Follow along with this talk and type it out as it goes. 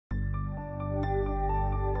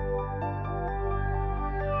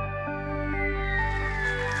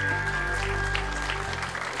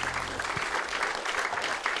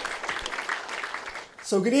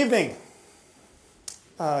So good evening.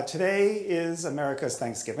 Today is America's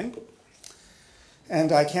Thanksgiving.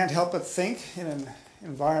 And I can't help but think in an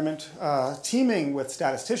environment teeming with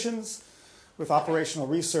statisticians, with operational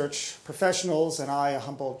research professionals, and I, a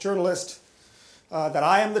humble journalist, that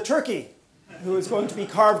I am the turkey who is going to be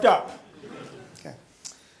carved up.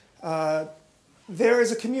 Okay. There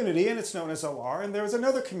is a community, and it's known as OR, and there is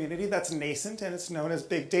another community that's nascent, and it's known as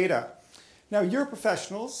big data. Now, you're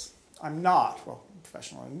professionals. I'm not. Well, I'm a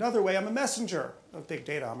professional in another way. I'm a messenger of big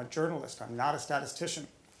data. I'm a journalist. I'm not a statistician.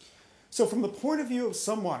 So from the point of view of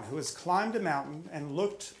someone who has climbed a mountain and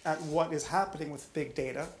looked at what is happening with big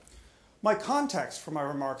data, my context for my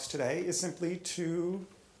remarks today is simply to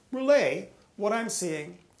relay what I'm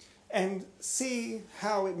seeing and see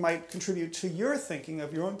how it might contribute to your thinking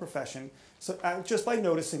of your own profession, so just by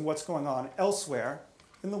noticing what's going on elsewhere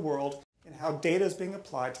in the world and how data is being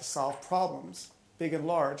applied to solve problems, big and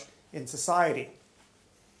large, in society.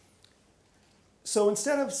 So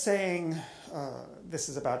instead of saying this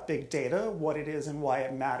is about big data, what it is and why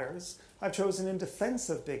it matters, I've chosen in defense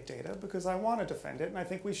of big data because I want to defend it, and I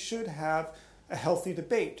think we should have a healthy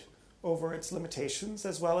debate over its limitations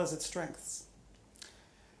as well as its strengths.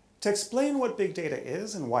 To explain what big data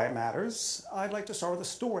is and why it matters, I'd like to start with a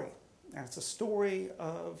story. And it's a story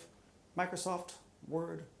of Microsoft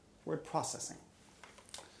Word processing.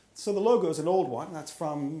 So the logo is an old one. That's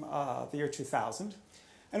from the year 2000.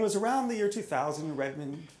 And it was around the year 2000 in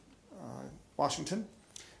Redmond, Washington,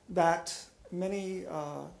 that many,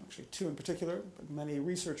 actually two in particular, but many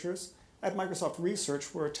researchers at Microsoft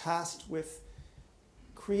Research were tasked with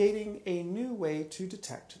creating a new way to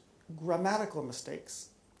detect grammatical mistakes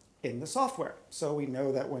in the software. So we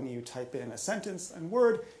know that when you type in a sentence in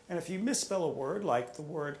Word, and if you misspell a word, like the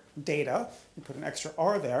word data, you put an extra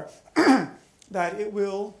R there, that it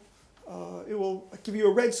will give you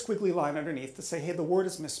a red squiggly line underneath to say, hey, the word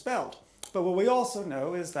is misspelled. But what we also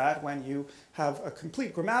know is that when you have a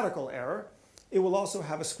complete grammatical error, it will also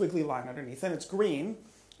have a squiggly line underneath, and it's green,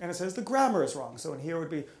 and it says the grammar is wrong. So in here would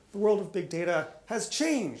be, the world of big data has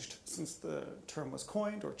changed since the term was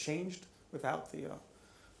coined, or changed without the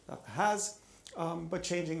has, but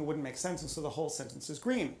changing it wouldn't make sense, and so the whole sentence is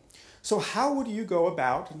green. So how would you go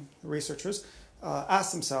about, and the researchers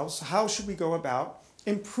ask themselves, how should we go about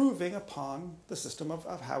improving upon the system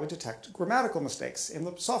of how we detect grammatical mistakes in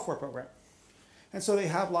the software program? And so they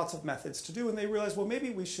have lots of methods to do, and they realize, well, maybe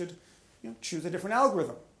we should choose a different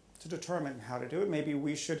algorithm to determine how to do it. Maybe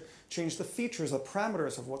we should change the features, the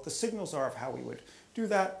parameters of what the signals are of how we would do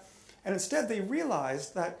that. And instead they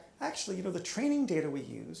realized that actually, the training data we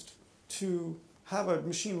used to have a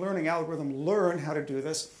machine learning algorithm learn how to do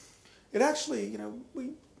this, it actually,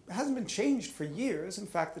 hasn't been changed for years. In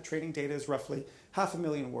fact, the training data is roughly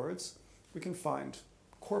 500,000 words. We can find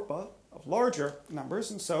corpora of larger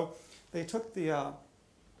numbers, and so they took the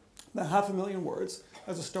 500,000 words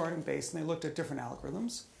as a starting base, and they looked at different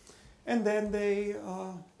algorithms, and then they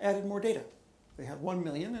added more data. They had 1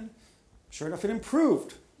 million, and sure enough, it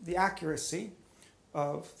improved the accuracy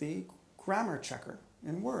of the grammar checker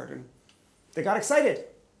in Word. And they got excited,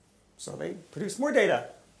 so they produced more data.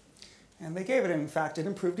 And they gave it, and in fact, it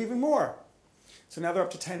improved even more. So now they're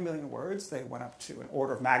up to 10 million words. They went up to an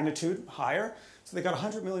order of magnitude higher. So they got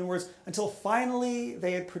 100 million words until finally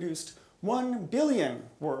they had produced 1 billion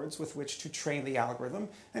words with which to train the algorithm.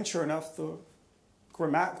 And sure enough, the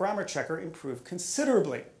grammar checker improved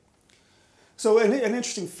considerably. So an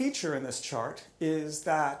interesting feature in this chart is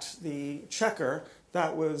that the checker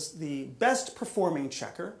that was the best performing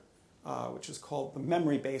checker, which is called the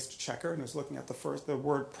memory-based checker, and was looking at the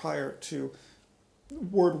word prior to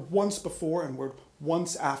word once before and word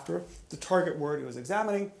once after the target word he was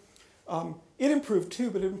examining. It improved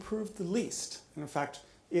too, but it improved the least. And in fact,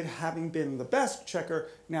 it having been the best checker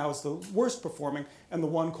now is the worst performing, and the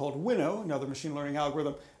one called Winnow, another machine learning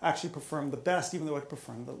algorithm, actually performed the best, even though it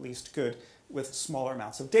performed the least good with smaller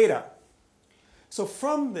amounts of data. So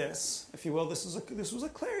from this, if you will, this was a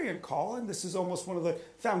clarion call, and this is almost one of the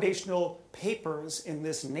foundational papers in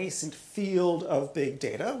this nascent field of big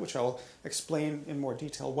data, which I'll explain in more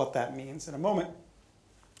detail what that means in a moment.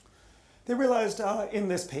 They realized in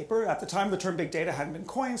this paper, at the time the term big data hadn't been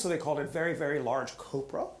coined, so they called it very, very large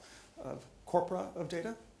corpora of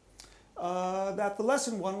data, that the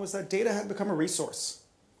lesson one was that data had become a resource.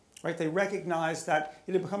 Right? They recognized that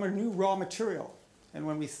it had become a new raw material. And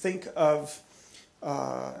when we think of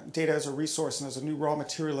data as a resource and as a new raw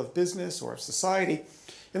material of business or of society,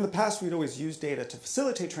 in the past we'd always used data to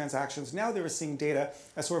facilitate transactions. Now they were seeing data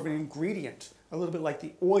as sort of an ingredient, a little bit like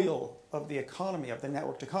the oil of the economy, of the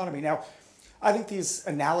networked economy. Now, I think these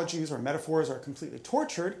analogies or metaphors are completely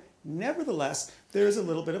tortured, Nevertheless, there is a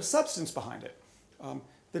little bit of substance behind it.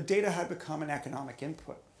 The data had become an economic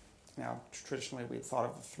input. Now, traditionally, we thought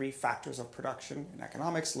of the three factors of production in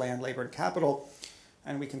economics: land, labor, and capital.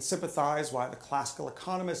 And we can sympathize why the classical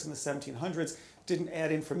economists in the 1700s didn't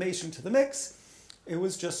add information to the mix. It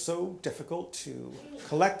was just so difficult to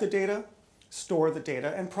collect the data, store the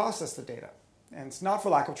data, and process the data. And it's not for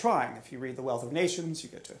lack of trying. If you read The Wealth of Nations, you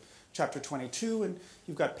get to chapter 22, and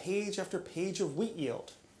you've got page after page of wheat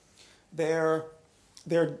yield. Their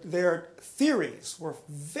theories were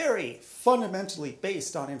very fundamentally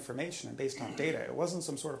based on information and based on data. It wasn't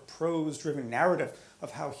some sort of prose-driven narrative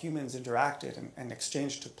of how humans interacted and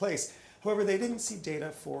exchange took place. However, they didn't see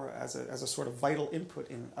data as a sort of vital input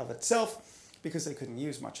in of itself because they couldn't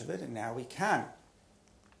use much of it, and now we can.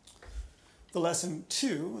 The lesson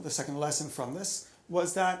two, the second lesson from this,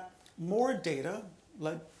 was that more data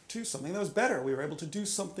led to something that was better. We were able to do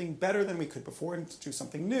something better than we could before and to do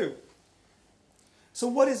something new. So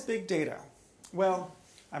what is big data? Well,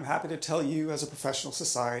 I'm happy to tell you as a professional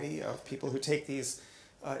society of people who take these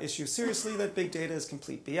issues seriously that big data is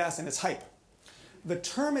complete BS and it's hype. The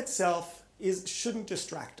term itself shouldn't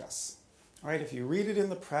distract us. All right, if you read it in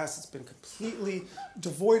the press, it's been completely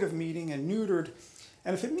devoid of meaning and neutered.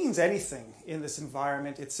 And if it means anything in this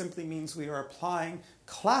environment, it simply means we are applying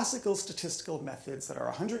classical statistical methods that are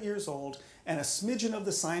 100 years old and a smidgen of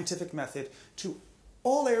the scientific method to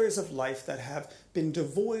all areas of life that have been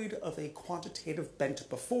devoid of a quantitative bent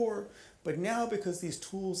before, but now because these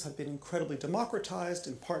tools have been incredibly democratized,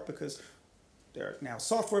 in part because they're now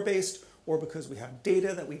software-based, or because we have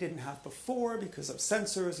data that we didn't have before because of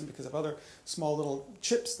sensors and because of other small little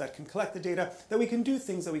chips that can collect the data, that we can do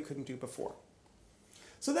things that we couldn't do before.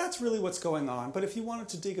 So that's really what's going on. But if you wanted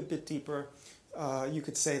to dig a bit deeper, you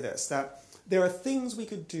could say this, that there are things we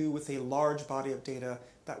could do with a large body of data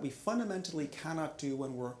that we fundamentally cannot do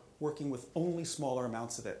when we're working with only smaller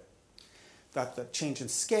amounts of it. That the change in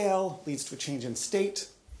scale leads to a change in state,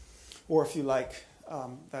 or if you like,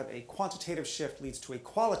 that a quantitative shift leads to a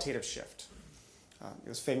qualitative shift. It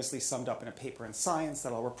was famously summed up in a paper in Science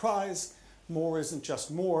that I'll reprise. More isn't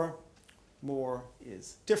just more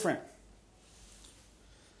is different.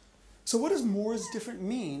 So what does more is different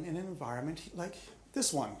mean in an environment like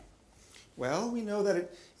this one? Well, we know that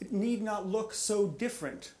it need not look so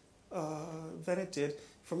different than it did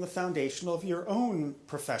from the foundation of your own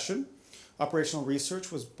profession. Operational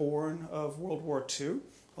research was born of World War II,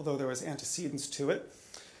 although there was antecedents to it.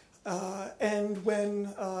 And when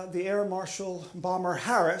the Air Marshal Bomber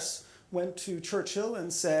Harris went to Churchill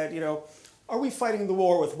and said, are we fighting the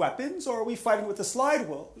war with weapons or are we fighting with the slide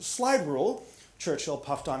rule? Churchill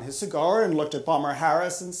puffed on his cigar and looked at Bomber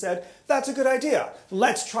Harris and said, that's a good idea.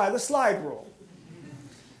 Let's try the slide rule.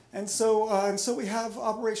 And so we have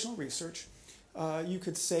operational research. You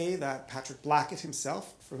could say that Patrick Blackett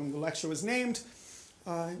himself, for whom the lecture was named,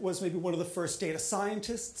 was maybe one of the first data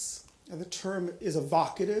scientists. The term is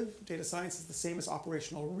evocative. Data science is the same as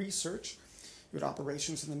operational research. You had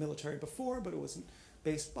operations in the military before, but it wasn't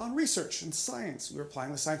based on research and science. We were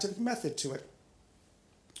applying the scientific method to it.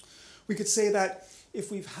 We could say that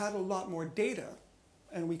if we've had a lot more data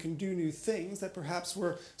and we can do new things, that perhaps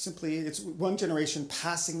it's one generation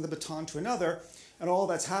passing the baton to another, and all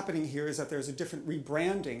that's happening here is that there's a different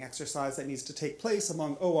rebranding exercise that needs to take place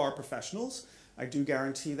among OR professionals. I do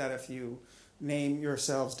guarantee that if you name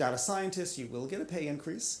yourselves data scientists, you will get a pay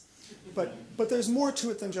increase. But there's more to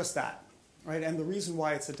it than just that, right? And the reason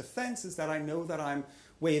why it's a defense is that I know that I'm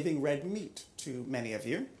waving red meat to many of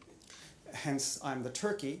you, hence I'm the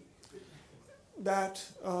turkey. That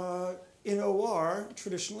in OR,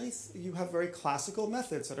 traditionally, you have very classical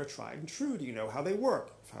methods that are tried and true. Do you know how they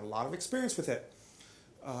work? I've had a lot of experience with it.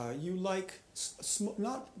 You like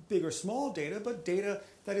not big or small data, but data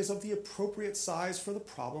that is of the appropriate size for the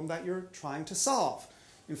problem that you're trying to solve.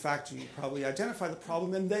 In fact, you probably identify the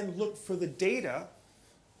problem and then look for the data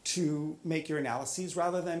to make your analyses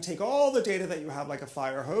rather than take all the data that you have like a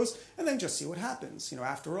fire hose and then just see what happens.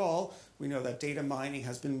 After all, we know that data mining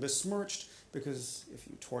has been besmirched because if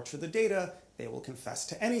you torture the data, they will confess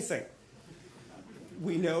to anything.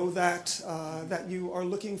 We know that you are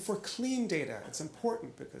looking for clean data. It's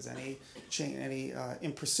important because any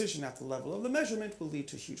imprecision at the level of the measurement will lead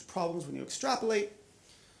to huge problems when you extrapolate.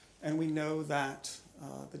 And we know that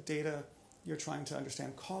the data you're trying to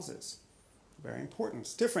understand causes. Very important.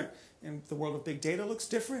 It's different. In the world of big data, it looks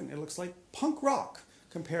different. It looks like punk rock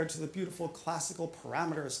compared to the beautiful classical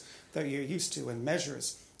parameters that you're used to and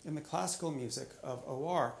measures in the classical music of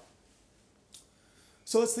OR.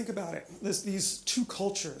 So let's think about it. These two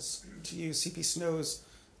cultures, to use C.P. Snow's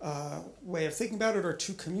way of thinking about it, are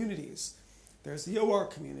two communities. There's the OR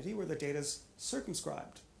community where the data is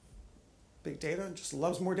circumscribed. Big data just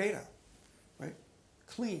loves more data, right?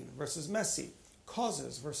 Clean versus messy,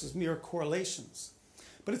 causes versus mere correlations.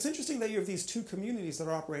 But it's interesting that you have these two communities that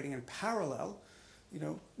are operating in parallel.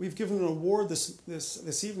 We've given an award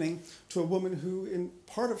this evening to a woman who, in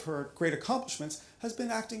part of her great accomplishments, has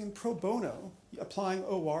been acting in pro bono, applying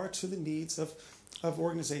OR to the needs of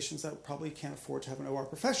organizations that probably can't afford to have an OR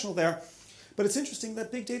professional there. But it's interesting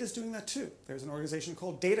that big data is doing that too. There's an organization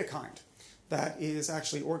called DataKind that is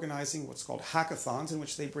actually organizing what's called hackathons, in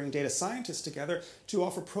which they bring data scientists together to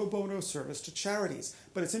offer pro bono service to charities.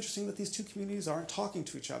 But it's interesting that these two communities aren't talking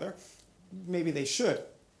to each other. Maybe they should.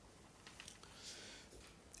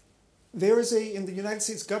 In the United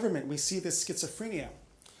States government, we see this schizophrenia.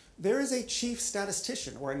 There is a chief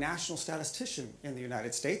statistician or a national statistician in the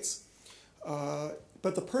United States,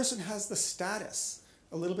 but the person has the status,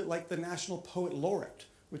 a little bit like the national poet laureate,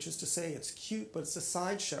 which is to say it's cute, but it's a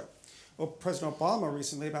sideshow. Well, President Obama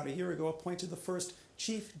recently, about a year ago, appointed the first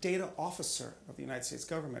chief data officer of the United States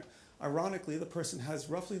government. Ironically, the person has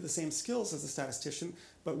roughly the same skills as the statistician,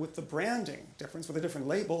 but with the branding difference, with a different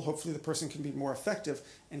label, hopefully the person can be more effective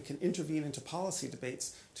and can intervene into policy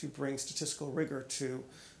debates to bring statistical rigor to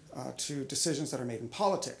decisions that are made in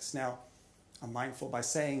politics. Now, I'm mindful by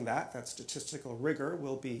saying that statistical rigor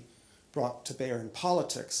will be brought to bear in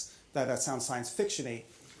politics. That sounds science fiction-y.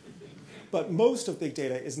 But most of big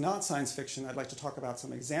data is not science fiction. I'd like to talk about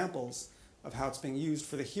some examples of how it's being used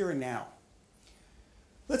for the here and now.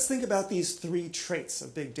 Let's think about these three traits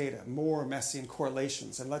of big data: more, messy, and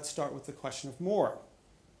correlations. And let's start with the question of more.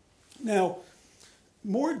 Now,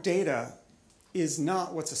 more data is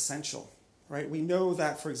not what's essential, right? We know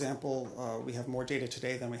that, for example, we have more data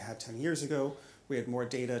today than we had 10 years ago. We had more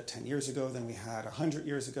data 10 years ago than we had 100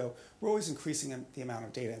 years ago. We're always increasing the amount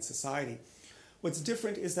of data in society. What's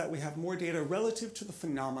different is that we have more data relative to the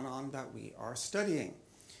phenomenon that we are studying,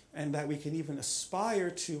 and that we can even aspire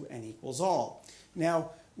to n equals all. Now,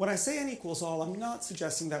 when I say n equals all, I'm not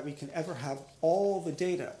suggesting that we can ever have all the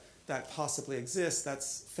data that possibly exists.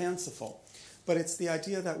 That's fanciful. But it's the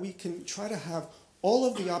idea that we can try to have all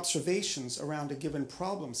of the observations around a given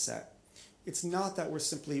problem set. It's not that we're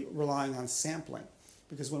simply relying on sampling,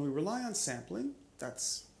 because when we rely on sampling,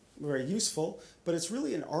 that's very useful, but it's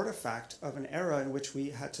really an artifact of an era in which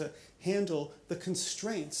we had to handle the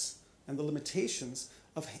constraints and the limitations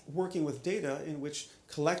of working with data, in which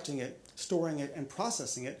collecting it, storing it, and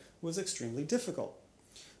processing it was extremely difficult.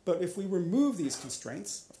 But if we remove these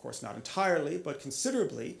constraints, of course not entirely, but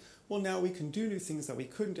considerably, well, now we can do new things that we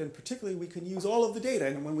couldn't, and particularly we can use all of the data.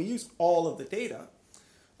 And when we use all of the data,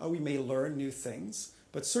 we may learn new things,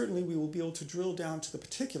 but certainly we will be able to drill down to the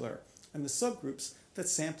particular and the subgroups that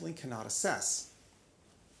sampling cannot assess.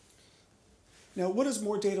 Now, what does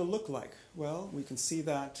more data look like? Well, we can see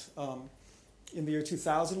that in the year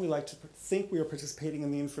 2000, we like to think we were participating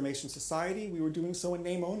in the information society. We were doing so in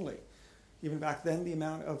name only. Even back then, the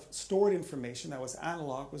amount of stored information that was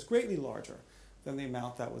analog was greatly larger than the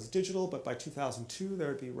amount that was digital, but by 2002, there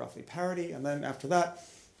would be roughly parity. And then after that,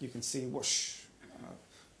 you can see whoosh.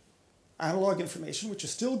 Analog information, which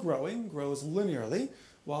is still growing, grows linearly,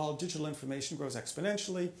 while digital information grows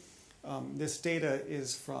exponentially. This data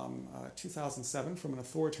is from 2007 from an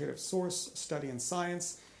authoritative source, Study in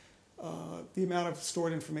Science. The amount of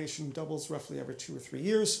stored information doubles roughly every 2 or 3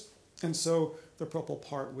 years. And so the purple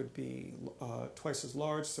part would be twice as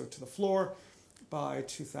large, so to the floor. By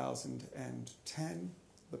 2010,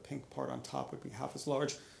 the pink part on top would be half as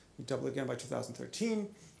large. We double again by 2013,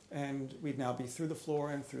 and we'd now be through the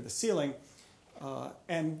floor and through the ceiling.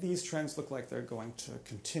 And these trends look like they're going to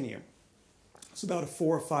continue. It's about a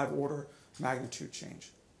 4 or 5 order magnitude change.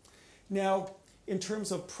 Now, in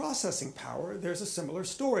terms of processing power, there's a similar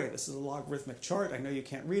story. This is a logarithmic chart. I know you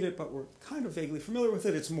can't read it, but we're kind of vaguely familiar with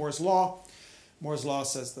it. It's Moore's law. Moore's law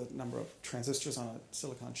says the number of transistors on a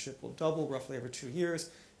silicon chip will double roughly every 2 years,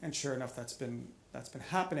 and sure enough, that's been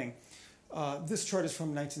happening. This chart is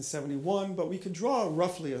from 1971, but we could draw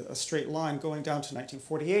roughly a straight line going down to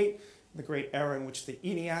 1948, the great era in which the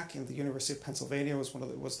ENIAC in the University of Pennsylvania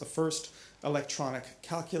was the first electronic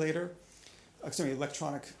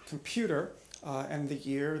electronic computer, and the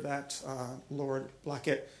year that Lord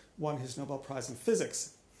Blackett won his Nobel Prize in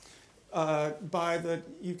Physics.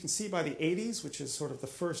 You can see by the 80s, which is sort of the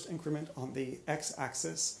first increment on the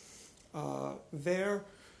x-axis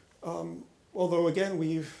although again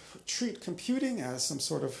we treat computing as some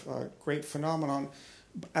sort of great phenomenon,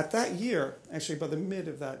 at that year, actually by the mid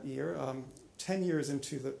of that year, 10 years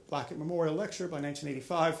into the Blackett Memorial Lecture by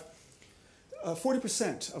 1985,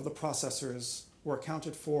 40% of the processors were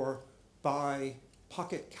accounted for by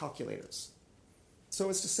pocket calculators. So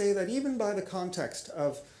as to say that even by the context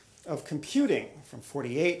of computing from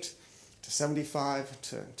 48 to 75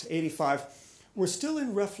 to 85, we're still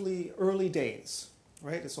in roughly early days,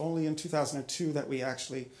 right? It's only in 2002 that we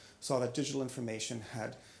actually saw that digital information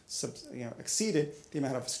had exceeded the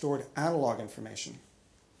amount of stored analog information.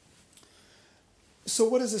 So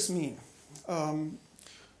what does this mean?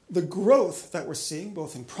 The growth that we're seeing,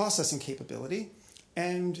 both in processing capability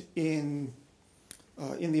and in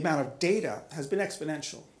the amount of data, has been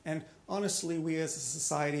exponential. And honestly, we as a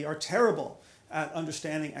society are terrible at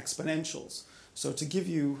understanding exponentials. So to give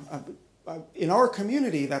you, in our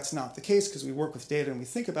community, that's not the case because we work with data and we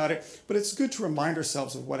think about it, but it's good to remind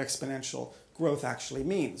ourselves of what exponential growth actually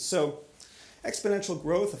means. So exponential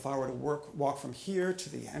growth, if I were to walk from here to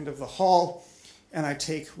the end of the hall, and I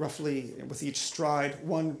take roughly, with each stride,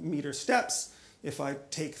 1 meter steps. If I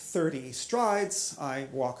take 30 strides, I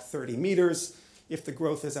walk 30 meters. If the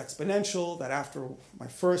growth is exponential, that after my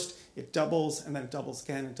first, it doubles, and then it doubles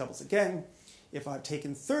again, and doubles again. If I've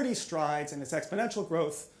taken 30 strides and it's exponential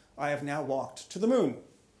growth, I have now walked to the moon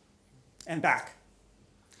and back.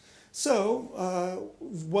 So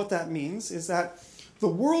what that means is that the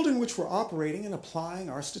world in which we're operating and applying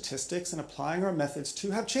our statistics and applying our methods to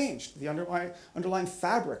have changed. The underlying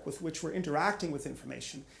fabric with which we're interacting with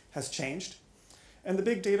information has changed. And the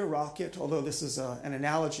big data rocket, although this is an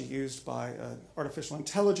analogy used by an artificial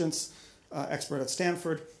intelligence expert at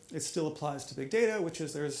Stanford, it still applies to big data, which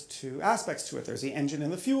is there's two aspects to it. There's the engine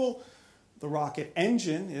and the fuel. The rocket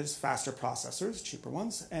engine is faster processors, cheaper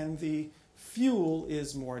ones, and the fuel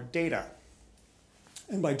is more data.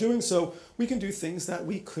 And by doing so, we can do things that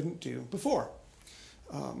we couldn't do before.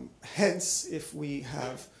 Hence, if we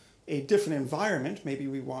have a different environment, maybe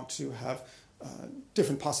we want to have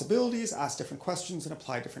different possibilities, ask different questions, and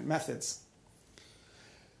apply different methods.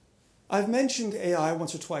 I've mentioned AI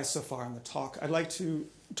once or twice so far in the talk. I'd like to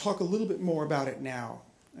talk a little bit more about it now,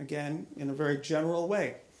 again, in a very general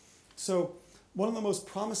way. So one of the most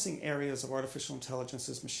promising areas of artificial intelligence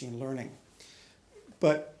is machine learning.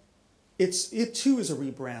 But it too is a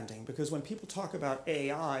rebranding, because when people talk about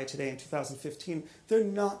AI today in 2015, they're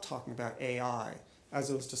not talking about AI as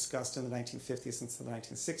it was discussed in the 1950s and the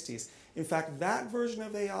 1960s. In fact, that version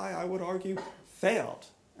of AI, I would argue, failed.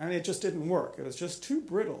 And it just didn't work. It was just too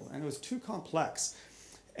brittle and it was too complex.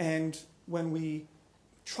 And when we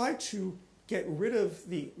tried to get rid of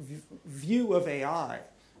the view of AI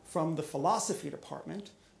from the philosophy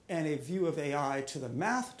department and a view of AI to the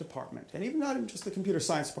math department, and even not even just the computer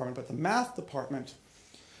science department, but the math department,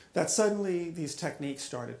 that suddenly these techniques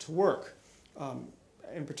started to work,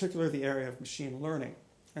 in particular the area of machine learning.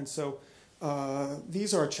 And so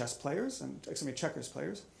these are chess players, checkers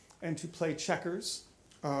players, and to play checkers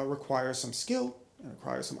requires some skill, and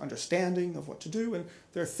requires some understanding of what to do, and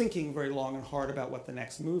they're thinking very long and hard about what the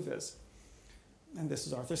next move is. And this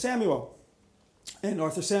is Arthur Samuel. And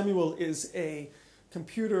Arthur Samuel is a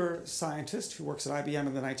computer scientist who works at IBM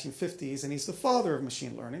in the 1950s, and he's the father of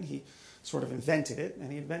machine learning. He sort of invented it,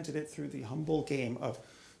 and he invented it through the humble game of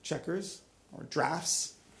checkers, or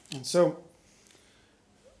drafts. And so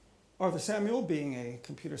Arthur Samuel, being a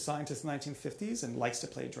computer scientist in the 1950s and likes to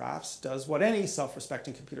play drafts, does what any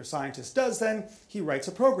self-respecting computer scientist does then. He writes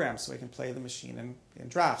a program so he can play the machine in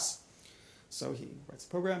drafts. So he writes a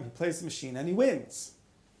program, he plays the machine, and he wins.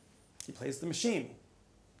 He plays the machine.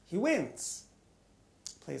 He wins.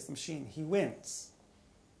 Plays the machine, he wins.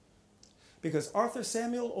 Because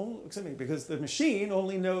because the machine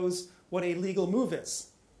only knows what a legal move is.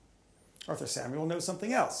 Arthur Samuel knows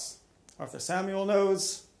something else. Arthur Samuel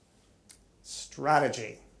knows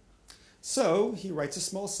strategy. So he writes a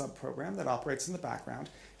small subprogram that operates in the background,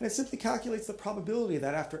 and it simply calculates the probability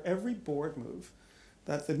that after every board move,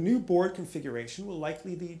 that the new board configuration will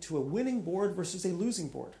likely lead to a winning board versus a losing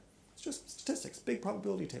board. It's just statistics, big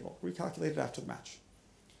probability table, recalculated after the match.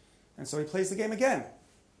 And so he plays the game again.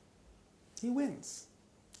 He wins.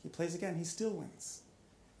 He plays again, he still wins.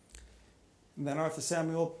 And then Arthur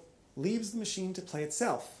Samuel leaves the machine to play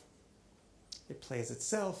itself. It plays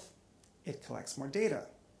itself, it collects more data.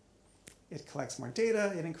 It collects more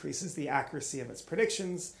data, it increases the accuracy of its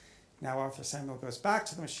predictions. Now Arthur Samuel goes back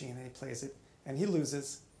to the machine and he plays it, and he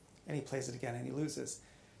loses, and he plays it again and he loses.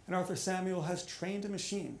 And Arthur Samuel has trained a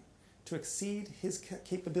machine to exceed his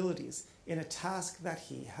capabilities in a task that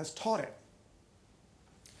he has taught it.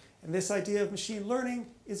 And this idea of machine learning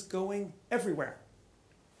is going everywhere.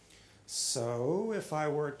 So if I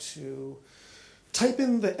were to type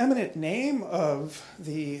in the eminent name of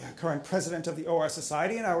the current president of the OR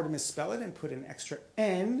Society and I were to misspell it and put an extra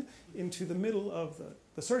N into the middle of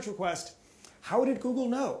the search request, how did Google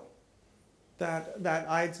know that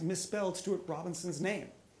I'd misspelled Stuart Robinson's name.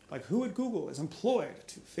 Like, who at Google is employed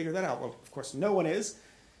to figure that out? Well, of course, no one is.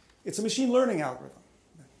 It's a machine learning algorithm.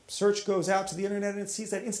 Search goes out to the internet and it sees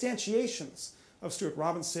that instantiations of Stuart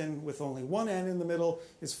Robinson with only one N in the middle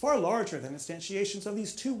is far larger than instantiations of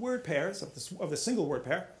these two word pairs, of the single word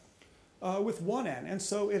pair, with one N. And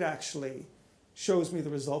so it actually shows me the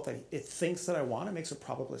result that it thinks that I want. It makes a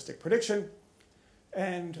probabilistic prediction.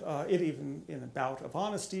 And it even, in a bout of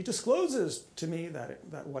honesty, discloses to me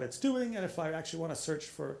that what it's doing. And if I actually want to search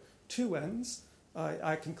for two N's,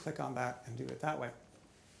 I can click on that and do it that way.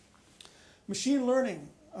 Machine learning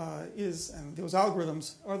and those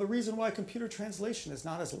algorithms are the reason why computer translation is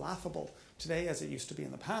not as laughable today as it used to be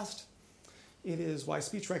in the past. It is why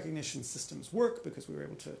speech recognition systems work, because we were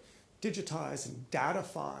able to digitize and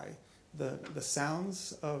datify the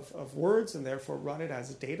sounds of words and therefore run it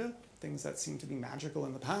as data, things that seemed to be magical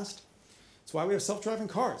in the past. It's why we have self-driving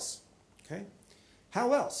cars. Okay?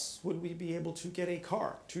 How else would we be able to get a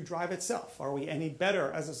car to drive itself? Are we any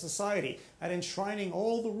better as a society at enshrining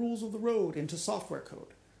all the rules of the road into software code?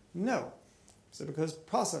 No. Is it because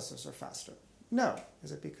processors are faster? No.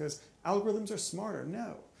 Is it because algorithms are smarter?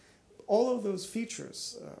 No. All of those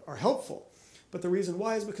features are helpful, but the reason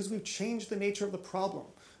why is because we've changed the nature of the problem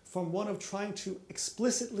from one of trying to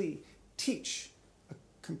explicitly teach a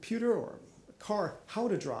computer or a car how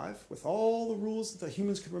to drive with all the rules that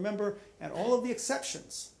humans could remember and all of the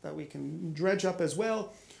exceptions that we can dredge up as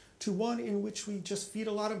well, to one in which we just feed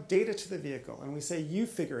a lot of data to the vehicle and we say, you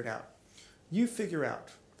figure it out. You figure out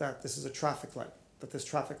that this is a traffic light, that this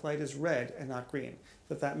traffic light is red and not green,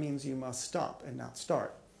 that means you must stop and not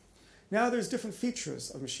start. Now there's different features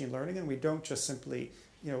of machine learning, and we don't just simply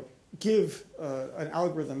give an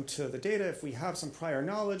algorithm to the data. If we have some prior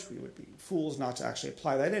knowledge, we would be fools not to actually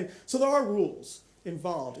apply that in. So there are rules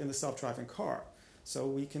involved in the self-driving car. So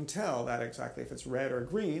we can tell that exactly if it's red or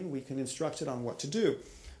green, we can instruct it on what to do.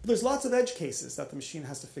 But there's lots of edge cases that the machine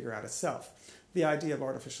has to figure out itself. The idea of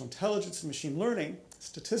artificial intelligence and machine learning,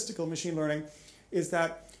 statistical machine learning, is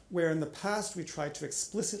that where in the past we tried to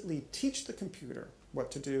explicitly teach the computer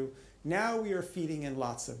what to do, now we are feeding in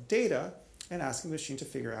lots of data and asking the machine to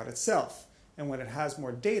figure out itself. And when it has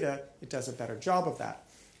more data, it does a better job of that.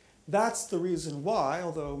 That's the reason why,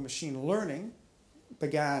 although machine learning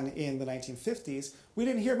began in the 1950s, we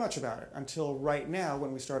didn't hear much about it until right now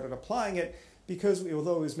when we started applying it, because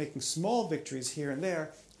although it was making small victories here and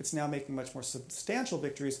there, it's now making much more substantial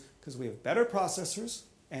victories because we have better processors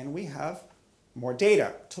and we have more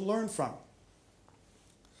data to learn from.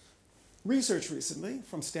 Research recently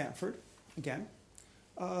from Stanford, again,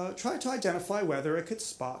 tried to identify whether it could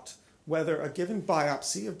spot whether a given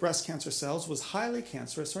biopsy of breast cancer cells was highly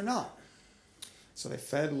cancerous or not. So they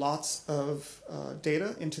fed lots of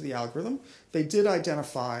data into the algorithm. They did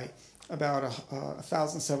identify about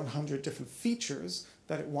 1,700 different features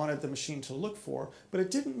that it wanted the machine to look for, but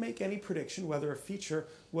it didn't make any prediction whether a feature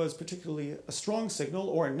was particularly a strong signal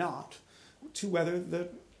or not to whether the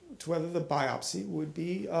biopsy would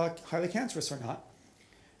be highly cancerous or not.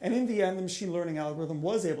 And in the end, the machine learning algorithm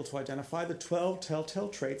was able to identify the 12 telltale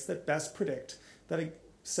traits that best predict that a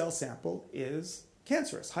cell sample is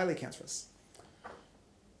cancerous, highly cancerous.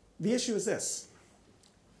 The issue is this.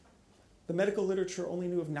 The medical literature only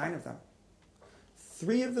knew of 9 of them.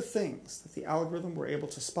 3 of the things that the algorithm were able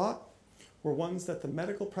to spot were ones that the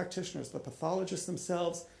medical practitioners, the pathologists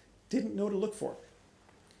themselves, didn't know to look for.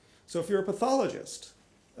 So if you're a pathologist,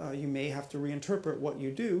 you may have to reinterpret what you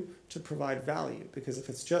do to provide value, because if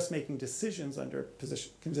it's just making decisions under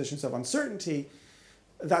conditions of uncertainty,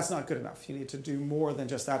 that's not good enough. You need to do more than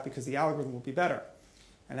just that, because the algorithm will be better.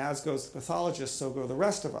 And as goes the pathologist, so go the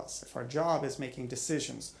rest of us. If our job is making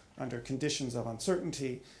decisions under conditions of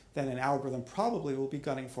uncertainty, then an algorithm probably will be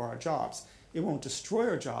gunning for our jobs. It won't destroy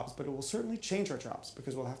our jobs, but it will certainly change our jobs,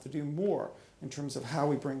 because we'll have to do more in terms of how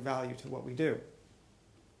we bring value to what we do.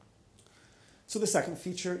 So the second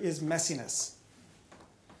feature is messiness.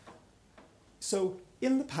 So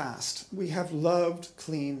in the past, we have loved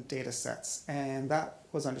clean data sets, and that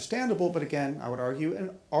was understandable, but again, I would argue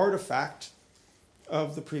an artifact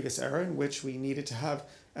of the previous era, in which we needed to have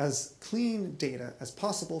as clean data as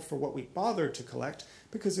possible for what we bothered to collect,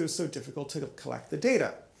 because it was so difficult to collect the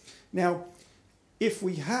data. Now, if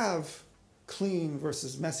we have clean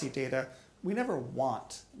versus messy data, we never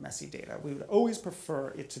want messy data. We would always prefer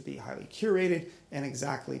it to be highly curated and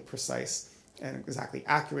exactly precise and exactly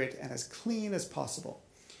accurate and as clean as possible.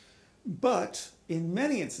 But in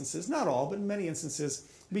many instances, not all, but in many instances,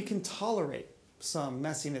 we can tolerate some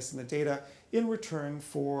messiness in the data in return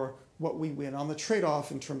for what we win on the trade-off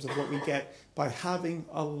in terms of what we get by having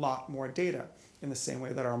a lot more data. in the same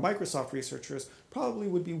way that our Microsoft researchers probably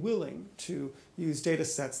would be willing to use data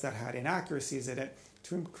sets that had inaccuracies in it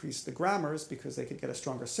to increase the grammars because they could get a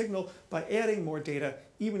stronger signal by adding more data,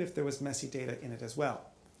 even if there was messy data in it as well.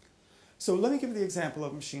 So let me give you the example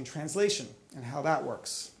of machine translation and how that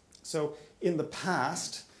works. So in the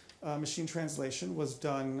past, machine translation was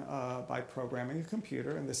done by programming a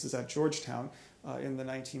computer, and this is at Georgetown in the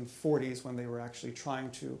 1940s when they were actually trying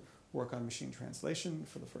to work on machine translation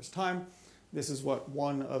for the first time. This is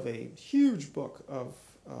one of a huge book of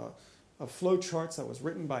flowcharts that was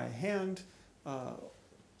written by a hand.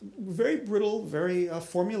 Very brittle, very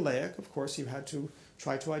formulaic. Of course, you had to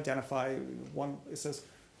try to identify one. It says,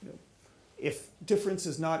 if difference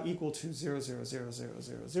is not equal to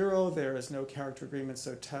 0.00000, there is no character agreement.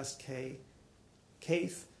 So test kth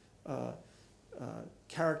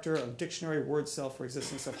character of dictionary word cell for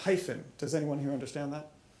existence of hyphen. Does anyone here understand that?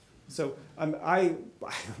 So I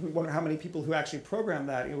wonder how many people who actually programmed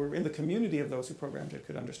that, were in the community of those who programmed it,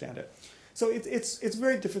 could understand it. So it's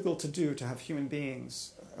very difficult to do, to have human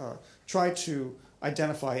beings try to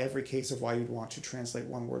identify every case of why you'd want to translate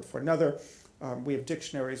one word for another. We have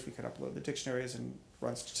dictionaries. We could upload the dictionaries and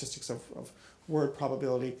run statistics of word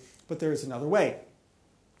probability. But there is another way.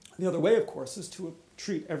 The other way, of course, is to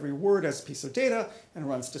treat every word as a piece of data and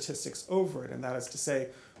run statistics over it. And that is to say,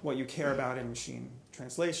 what you care about in machine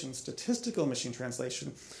translation, statistical machine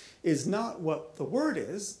translation, is not what the word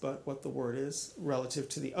is, but what the word is relative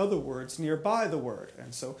to the other words nearby the word.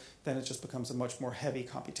 And so then it just becomes a much more heavy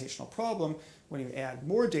computational problem. When you add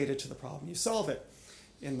more data to the problem, you solve it.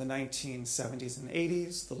 In the 1970s and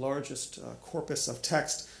 80s, the largest corpus of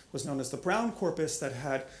text was known as the Brown corpus, that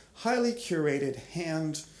had highly curated,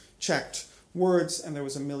 hand-checked words, and there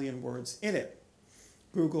was 1 million words in it.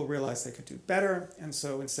 Google realized they could do better, and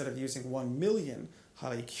so instead of using 1 million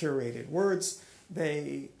highly curated words,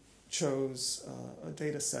 they chose a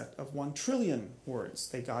data set of 1 trillion words.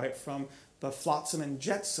 They got it from the flotsam and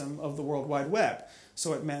jetsam of the World Wide Web.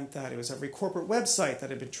 So it meant that it was every corporate website that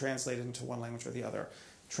had been translated into one language or the other.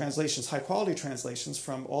 Translations, high-quality translations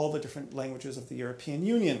from all the different languages of the European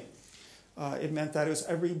Union. It meant that it was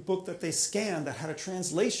every book that they scanned that had a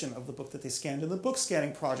translation of the book that they scanned in the book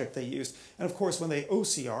scanning project they used. And of course, when they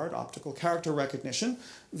OCR'd, optical character recognition,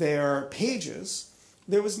 their pages,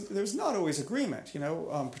 there was not always agreement.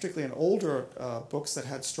 Particularly in older books that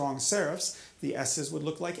had strong serifs, the S's would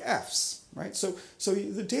look like F's, right? So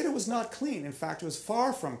the data was not clean. In fact, it was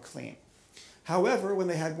far from clean. However, when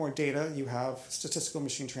they had more data, you have statistical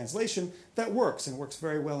machine translation that works, and works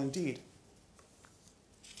very well indeed.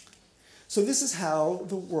 So this is how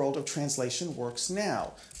the world of translation works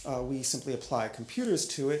now. We simply apply computers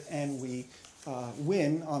to it, and we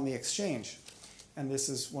win on the exchange. And this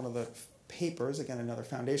is one of the papers, again, another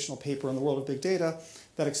foundational paper in the world of big data,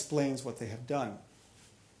 that explains what they have done.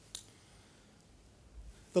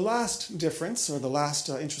 The last difference, or the last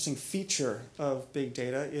interesting feature of big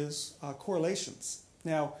data, is correlations.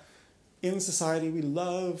 Now, in society, we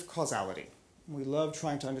love causality. We love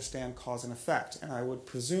trying to understand cause and effect. And I would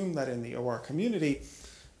presume that in the OR community,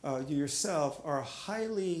 you yourself are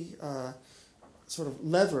highly sort of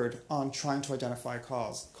levered on trying to identify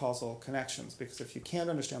causal connections. Because if you can't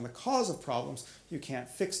understand the cause of problems, you can't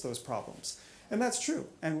fix those problems. And that's true.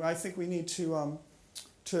 And I think we need to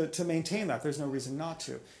maintain that. There's no reason not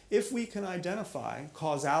to. If we can identify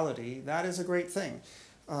causality, that is a great thing.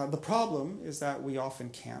 The problem is that we often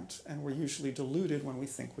can't, and we're usually deluded when we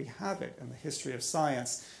think we have it. And the history of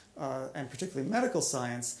science, and particularly medical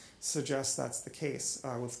science, suggests that's the case,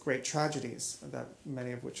 with great tragedies, that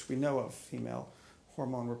many of which we know of, female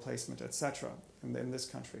hormone replacement, etc. And in this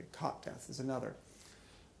country, cot death is another.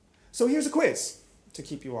 So here's a quiz to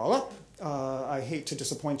keep you all up. I hate to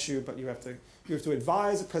disappoint you, but you have to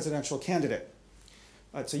advise a presidential candidate.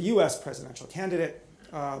 It's a US presidential candidate,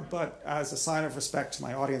 but as a sign of respect to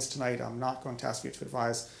my audience tonight, I'm not going to ask you to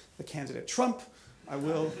advise the candidate Trump. I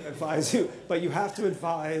will advise you, but you have to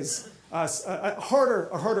advise a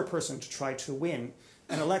harder person to try to win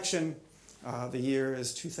an election. The year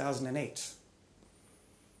is 2008.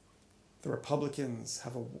 The Republicans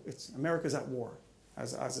have America's at war,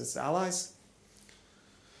 as its allies.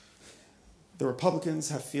 The Republicans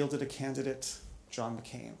have fielded a candidate, John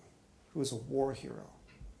McCain, who is a war hero.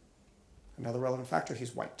 Another relevant factor,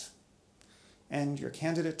 he's white. And your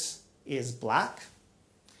candidate is black,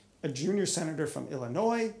 a junior senator from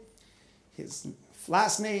Illinois. His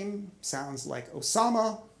last name sounds like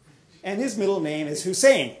Osama, and his middle name is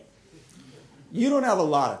Hussein. You don't have a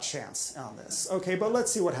lot of chance on this. Okay, but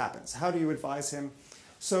let's see what happens. How do you advise him?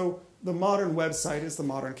 So the modern website is the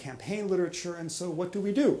modern campaign literature, and so what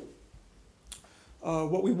do?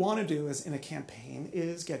 what we want to do is in a campaign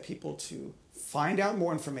is get people to find out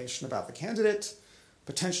more information about the candidate,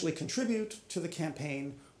 potentially contribute to the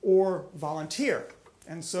campaign, or volunteer.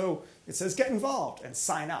 And so it says get involved and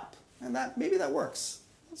sign up. And that maybe that works.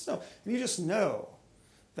 So, and you just know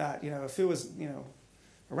that, if it was,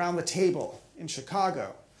 around the table in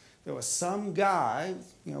Chicago, there was some guy,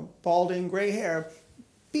 balding, gray hair,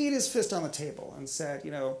 beat his fist on the table and said,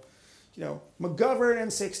 McGovern in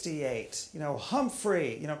 68,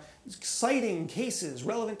 Humphrey, citing cases,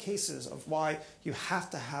 relevant cases of why you have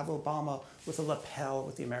to have Obama with a lapel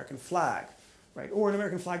with the American flag, right? Or an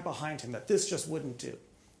American flag behind him that this just wouldn't do,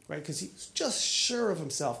 right? Because he's just sure of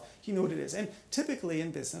himself. You know what it is. And typically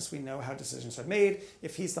in business, we know how decisions are made.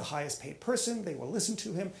 If he's the highest paid person, they will listen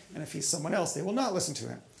to him. And if he's someone else, they will not listen to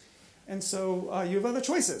him. And so you have other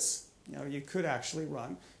choices. You could actually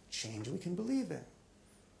run change we can believe in.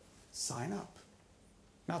 Sign up.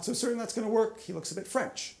 Not so certain that's going to work. He looks a bit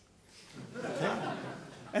French. Okay?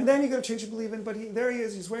 And then you go to change you believe in, but there he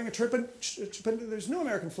is. He's wearing a turban, but there's no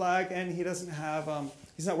American flag, and he doesn't have,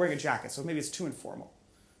 he's not wearing a jacket, so maybe it's too informal,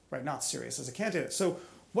 right? Not serious as a candidate. So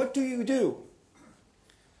what do you do?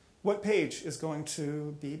 What page is going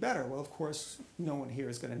to be better? Well, of course, no one here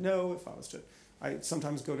is going to know. If I was to, I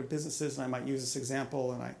sometimes go to businesses, and I might use this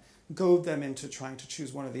example, and I goad them into trying to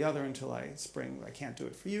choose one or the other until I spring, I can't do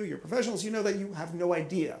it for you. You're professionals. You know that you have no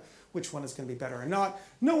idea which one is going to be better or not.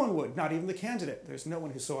 No one would, not even the candidate. There's no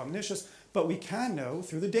one who's so omniscient. But we can know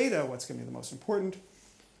through the data what's going to be the most important.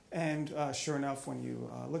 And sure enough, when you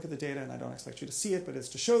look at the data, and I don't expect you to see it, but it's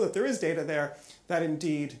to show that there is data there, that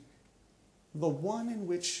indeed the one in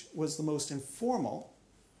which was the most informal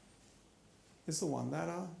is the one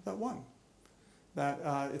that won.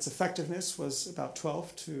 That its effectiveness was about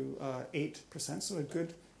 12 to 8%, so a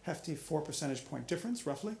good hefty 4 percentage point difference,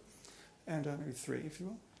 roughly, and maybe 3, if you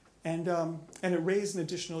will. And it raised an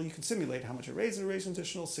additional, you can simulate how much it raised, and it raised an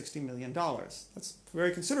additional $60 million. That's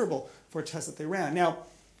very considerable for a test that they ran. Now,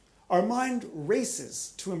 our mind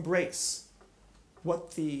races to embrace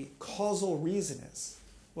what the causal reason is.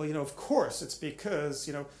 Well, of course, it's because,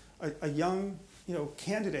 a young,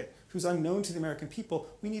 candidate who's unknown to the American people,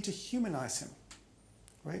 we need to humanize him,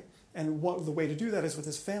 right? And the way to do that is with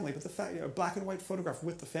his family. But the fact, a black and white photograph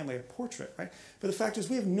with the family, a portrait, right? But the fact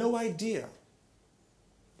is we have no idea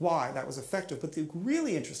why that was effective. But the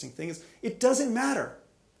really interesting thing is it doesn't matter.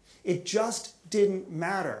 It just didn't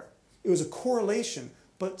matter. It was a correlation,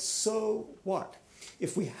 but so what?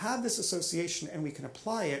 If we have this association and we can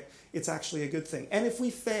apply it, it's actually a good thing. And if we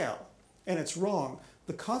fail and it's wrong,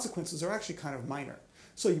 the consequences are actually kind of minor.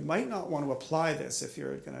 So you might not want to apply this if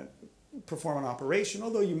you're going to perform an operation,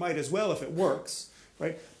 although you might as well if it works,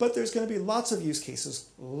 right? But there's going to be lots of use cases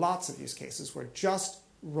where just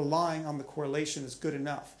relying on the correlation is good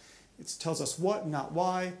enough. It tells us what, not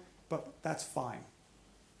why, but that's fine.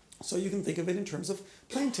 So you can think of it in terms of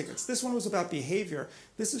plane tickets. This one was about behavior.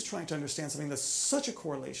 This is trying to understand something that's such a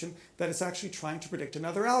correlation that it's actually trying to predict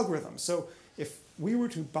another algorithm. So if we were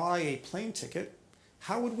to buy a plane ticket,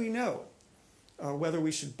 how would we know whether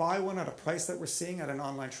we should buy one at a price that we're seeing at an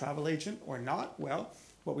online travel agent or not? Well,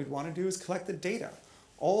 what we'd want to do is collect the data,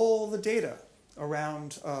 all the data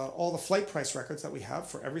around all the flight price records that we have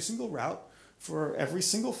for every single route, for every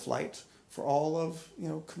single flight, for all of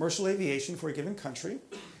commercial aviation for a given country,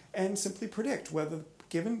 and simply predict whether the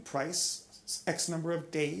given price, X number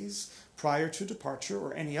of days prior to departure,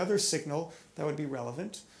 or any other signal that would be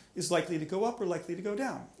relevant, is likely to go up or likely to go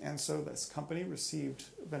down. And so this company received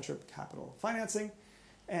venture capital financing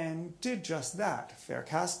and did just that.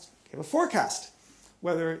 Faircast gave a forecast,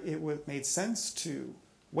 whether it made sense to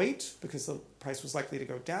wait because the price was likely to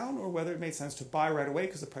go down, or whether it made sense to buy right away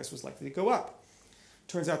because the price was likely to go up.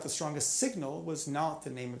 Turns out the strongest signal was not the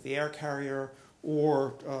name of the air carrier,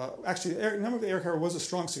 or actually the name of the air carrier was a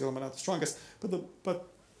strong signal, but not the strongest. But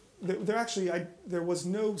there was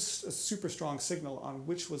no super strong signal on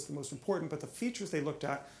which was the most important, but the features they looked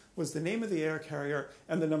at was the name of the air carrier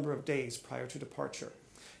and the number of days prior to departure.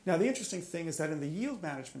 Now, the interesting thing is that in the yield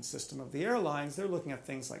management system of the airlines, they're looking at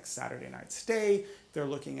things like Saturday night stay. They're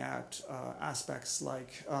looking at aspects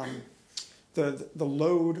like the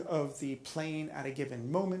load of the plane at a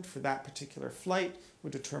given moment for that particular flight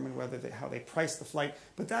would determine how they price the flight.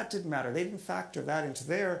 But that didn't matter. They didn't factor that into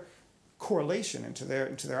their correlation, into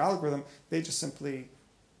their algorithm. They just simply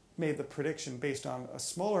made the prediction based on a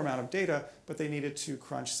smaller amount of data, but they needed to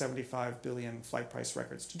crunch 75 billion flight price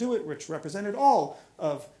records to do it, which represented all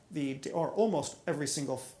of or almost every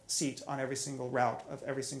single seat on every single route of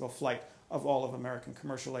every single flight of all of American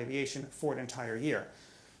commercial aviation for an entire year.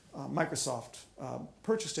 Microsoft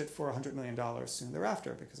purchased it for $100 million soon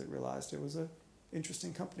thereafter because it realized it was a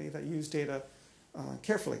interesting company that use data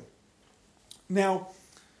carefully. Now,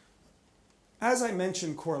 as I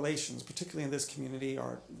mentioned, correlations, particularly in this community,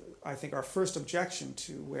 I think our first objection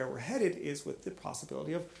to where we're headed is with the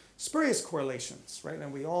possibility of spurious correlations, right?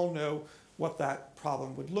 And we all know what that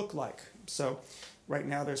problem would look like. So right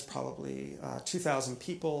now there's probably 2,000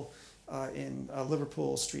 people in a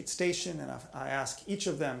Liverpool street station, and I ask each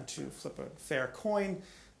of them to flip a fair coin,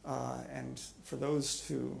 and for those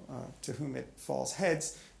to whom it falls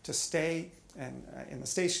heads, to stay in the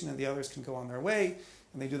station, and the others can go on their way.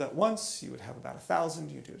 And they do that once, you would have about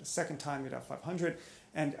 1,000. You do it a second time, you'd have 500.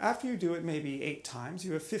 And after you do it maybe 8 times,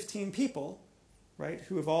 you have 15 people, right,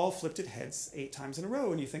 who have all flipped it heads 8 times in a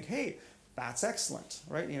row. And you think, hey, that's excellent,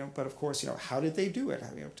 right? But of course, how did they do it?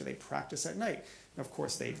 Do they practice at night? And of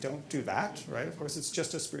course, they don't do that, right? Of course, it's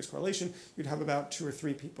just a spurious correlation. You'd have about 2 or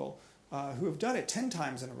 3 people who have done it 10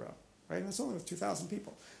 times in a row, right? And that's only with 2,000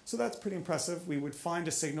 people. So that's pretty impressive. We would find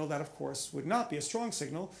a signal that, of course, would not be a strong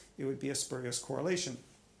signal. It would be a spurious correlation.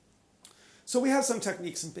 So we have some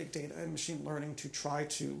techniques in big data and machine learning to try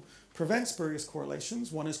to prevent spurious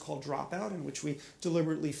correlations. One is called dropout, in which we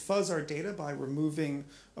deliberately fuzz our data by removing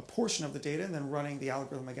a portion of the data and then running the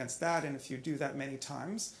algorithm against that. And if you do that many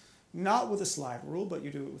times, not with a slide rule, but you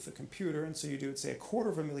do it with a computer, and so you do it, say,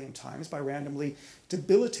 250,000 times by randomly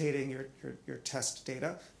debilitating your test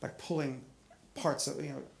data by pulling parts of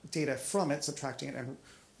data from it, subtracting it, and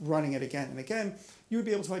running it again and again, you would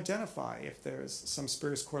be able to identify if there's some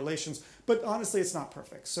spurious correlations. But honestly, it's not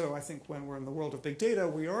perfect. So I think when we're in the world of big data,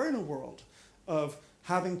 we are in a world of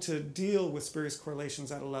having to deal with spurious correlations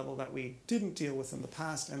at a level that we didn't deal with in the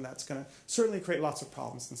past, and that's going to certainly create lots of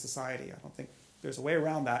problems in society. I don't think there's a way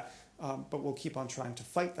around that, but we'll keep on trying to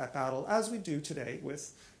fight that battle, as we do today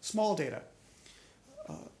with small data.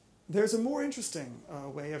 There's a more interesting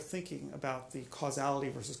way of thinking about the causality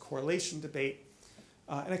versus correlation debate,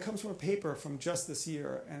 and it comes from a paper from just this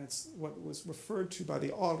year, and it's what was referred to by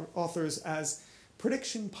the authors as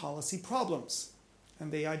prediction policy problems.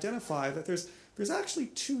 And they identify that there's actually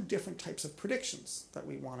 2 different types of predictions that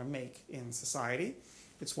we want to make in society.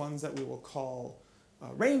 It's ones that we will call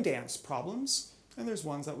rain dance problems, and there's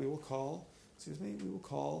ones that we will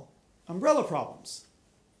call umbrella problems.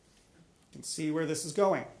 You can see where this is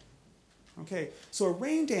going. Okay, so a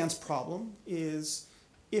rain dance problem is,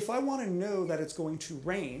 if I want to know that it's going to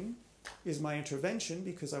rain, is my intervention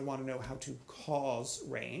because I want to know how to cause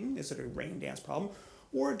rain? Is it a rain dance problem?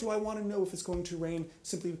 Or do I want to know if it's going to rain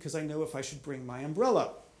simply because I know if I should bring my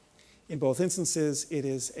umbrella? In both instances, it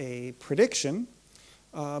is a prediction,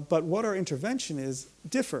 but what our intervention is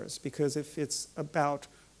differs, because if it's about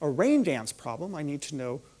a rain dance problem, I need to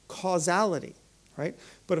know causality. Right?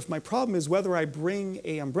 But if my problem is whether I bring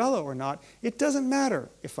an umbrella or not, it doesn't matter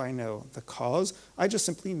if I know the cause. I just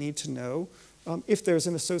simply need to know if there's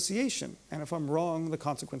an association. And if I'm wrong, the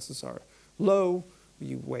consequences are low.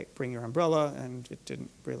 You bring your umbrella, and it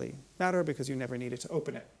didn't really matter because you never needed to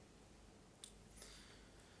open it.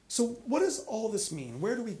 So what does all this mean?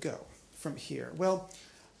 Where do we go from here? Well,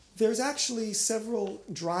 there's actually several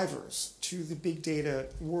drivers to the big data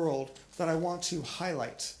world that I want to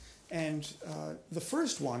highlight. And the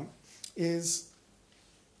first one is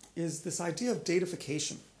this idea of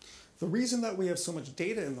datafication. The reason that we have so much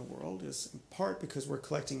data in the world is in part because we're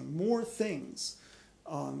collecting more things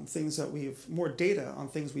on things that more data on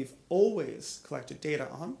things we've always collected data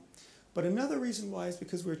on. But another reason why is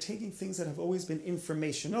because we're taking things that have always been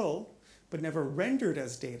informational but never rendered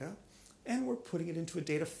as data, and we're putting it into a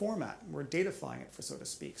data format. We're datafying it, so to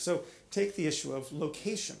speak. So take the issue of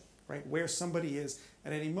location, right? Where somebody is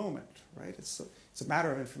at any moment, right? It's a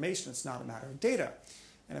matter of information, it's not a matter of data.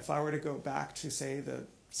 And if I were to go back to, say, the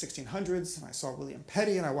 1600s, and I saw William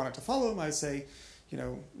Petty and I wanted to follow him, I'd say,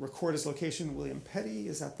 record his location. William Petty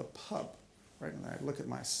is at the pub, right? And I'd look at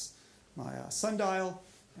my sundial,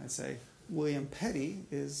 and I'd say, William Petty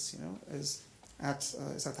is at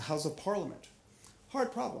the House of Parliament.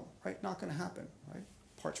 Hard problem, right? Not going to happen, right?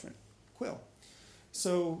 Parchment, quill.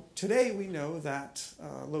 So today we know that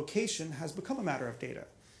location has become a matter of data.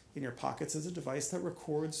 In your pockets is a device that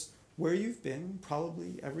records where you've been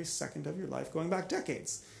probably every second of your life going back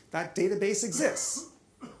decades. That database exists.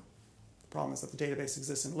 The problem is that the database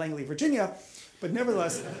exists in Langley, Virginia, but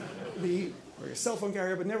nevertheless, or your cell phone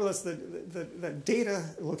carrier, but nevertheless, the data,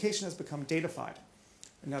 location has become datafied.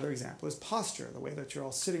 Another example is posture. The way that you're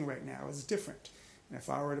all sitting right now is different. And if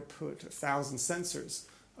I were to put 1,000 sensors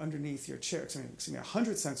underneath your chair,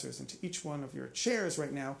 100 sensors into each one of your chairs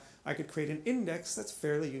right now, I could create an index that's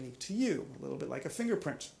fairly unique to you, a little bit like a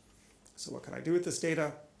fingerprint. So what can I do with this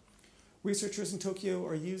data? Researchers in Tokyo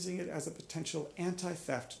are using it as a potential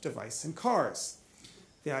anti-theft device in cars.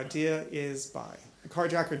 The idea is by the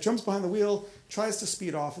carjacker jumps behind the wheel, tries to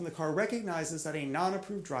speed off, and the car recognizes that a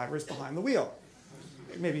non-approved driver is behind the wheel.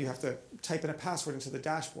 Maybe you have to type in a password into the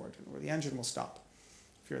dashboard or the engine will stop.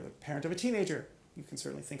 If you're the parent of a teenager, you can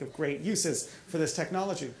certainly think of great uses for this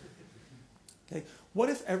technology. Okay. What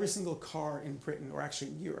if every single car in Britain, or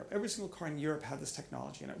actually in Europe, every single car in Europe had this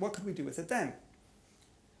technology in it? What could we do with it then?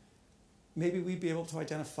 Maybe we'd be able to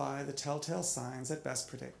identify the telltale signs that best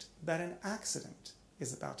predict that an accident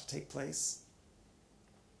is about to take place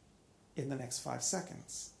in the next 5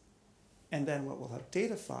 seconds. And then what we'll have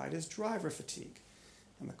datafied is driver fatigue.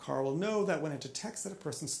 And the car will know that when it detects that a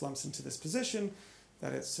person slumps into this position,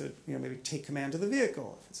 that it's to maybe take command of the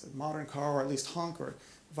vehicle. If it's a modern car, or at least honk or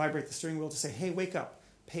vibrate the steering wheel to say, hey, wake up,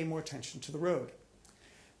 pay more attention to the road.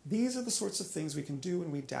 These are the sorts of things we can do when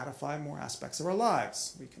we datify more aspects of our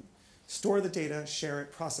lives. We can store the data, share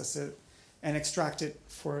it, process it, and extract it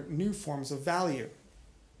for new forms of value.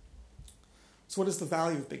 So what is the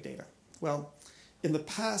value of big data? Well, in the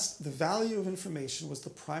past, the value of information was the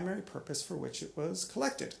primary purpose for which it was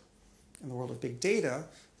collected. In the world of big data,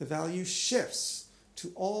 the value shifts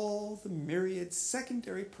to all the myriad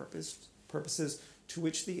secondary purposes to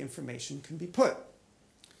which the information can be put.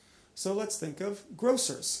 So let's think of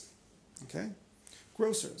grocers. Okay?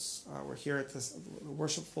 Grocers. We're here at the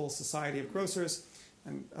Worshipful Society of Grocers,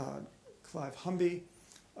 and Clive Humby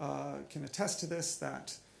can attest to this,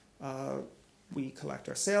 that we collect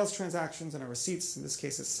our sales transactions and our receipts. In this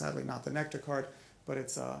case, it's sadly not the Nectar card, but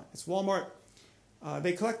it's Walmart.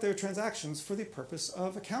 They collect their transactions for the purpose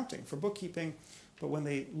of accounting, for bookkeeping. But when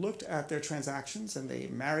they looked at their transactions and they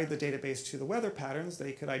married the database to the weather patterns,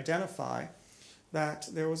 they could identify that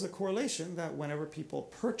there was a correlation that whenever people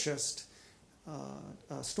purchased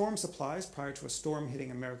storm supplies prior to a storm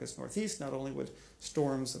hitting America's Northeast, not only would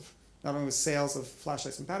sales of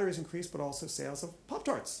flashlights and batteries increase, but also sales of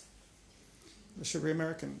Pop-Tarts, the sugary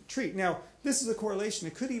American treat. Now, this is a correlation.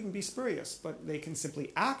 It could even be spurious, but they can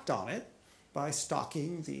simply act on it by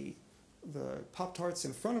stocking the Pop-Tarts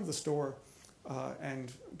in front of the store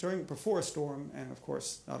and before a storm. And of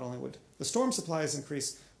course, not only would the storm supplies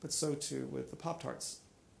increase, but so too with the Pop-Tarts.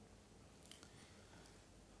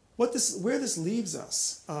 Where this leaves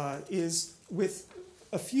us is with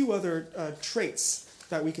a few other traits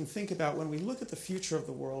that we can think about when we look at the future of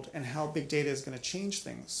the world and how big data is going to change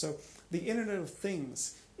things. So the Internet of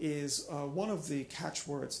Things is one of the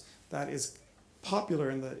catchwords that is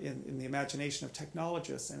popular in the imagination of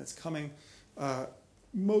technologists, and it's coming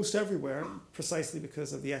most everywhere precisely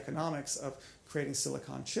because of the economics of creating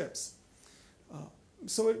silicon chips.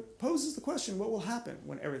 So it poses the question, what will happen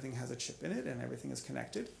when everything has a chip in it and everything is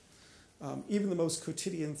connected? Even the most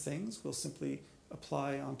quotidian things will simply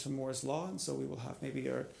apply onto Moore's law, and so we will have maybe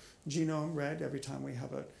our genome read every time we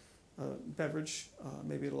have a beverage.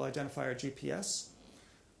 Maybe it'll identify our GPS.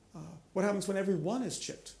 What happens when everyone is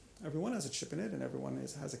chipped? Everyone has a chip in it, and everyone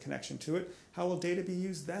has a connection to it. How will data be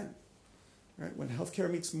used then? Right? When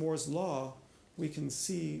healthcare meets Moore's law, we can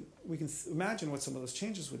imagine what some of those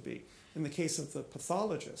changes would be. In the case of the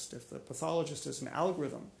pathologist, if the pathologist is an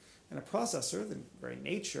algorithm and a processor, the very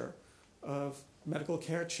nature of medical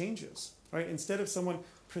care changes. Right? Instead of someone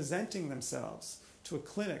presenting themselves to a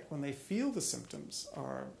clinic when they feel the symptoms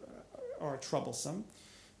are troublesome,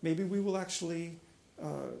 maybe we will actually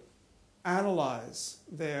analyze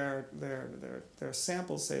their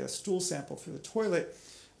samples, say a stool sample through the toilet,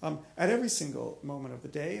 at every single moment of the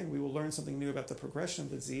day, and we will learn something new about the progression of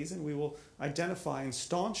the disease, and we will identify and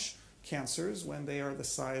staunch cancers when they are the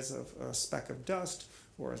size of a speck of dust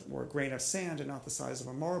or a grain of sand and not the size of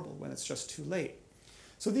a marble when it's just too late.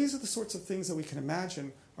 So these are the sorts of things that we can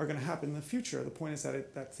imagine are going to happen in the future. The point is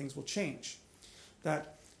that things will change.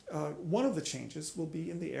 That one of the changes will be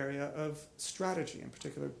in the area of strategy, in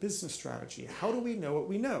particular business strategy. How do we know what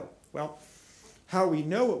we know? Well, how we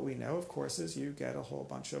know what we know, of course, is you get a whole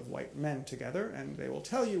bunch of white men together and they will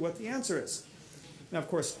tell you what the answer is. Now, of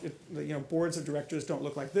course, boards of directors don't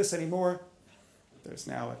look like this anymore. There's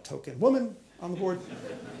now a token woman on the board.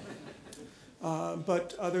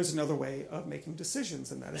 But there's another way of making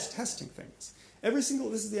decisions, and that is testing things. This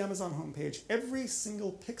is the Amazon homepage. Every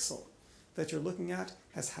single pixel that you're looking at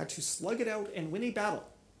has had to slug it out and win a battle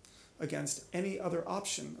against any other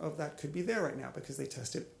option of that could be there right now, because they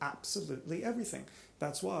tested absolutely everything.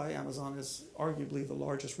 That's why Amazon is arguably the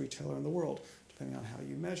largest retailer in the world, depending on how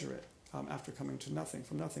you measure it, after coming to nothing,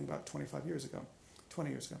 from nothing about 20 years ago.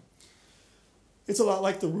 It's a lot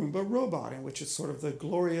like the Roomba robot, in which it's sort of the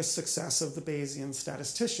glorious success of the Bayesian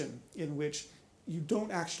statistician, in which you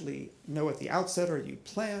don't actually know at the outset or you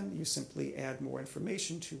plan, you simply add more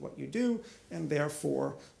information to what you do and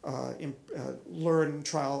therefore learn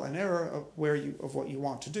trial and error of what you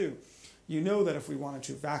want to do. You know that if we wanted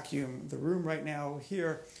to vacuum the room right now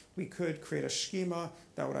here, we could create a schema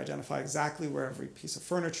that would identify exactly where every piece of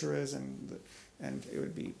furniture is, and it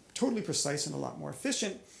would be totally precise and a lot more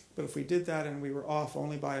efficient. But if we did that and we were off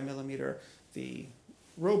only by a millimeter, the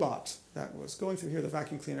robot that was going through here, the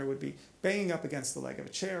vacuum cleaner, would be banging up against the leg of a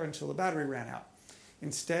chair until the battery ran out.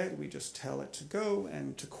 Instead, we just tell it to go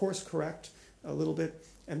and to course correct a little bit.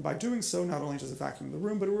 And by doing so, not only does it vacuum the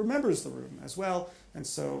room, but it remembers the room as well. And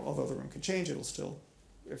so, although the room can change, it'll still,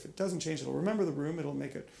 if it doesn't change, it'll remember the room. It'll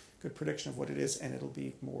make a good prediction of what it is, and it'll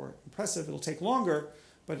be more impressive. It'll take longer,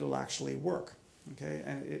 but it'll actually work. Okay,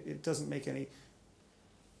 and it doesn't make any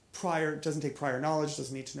doesn't take prior knowledge,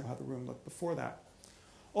 doesn't need to know how the room looked before that.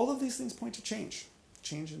 All of these things point to change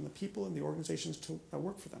in the people and the organizations that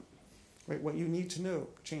work for them. Right? What you need to know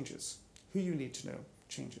changes. Who you need to know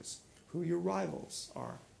changes. Who your rivals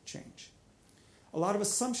are change. A lot of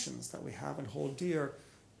assumptions that we have and hold dear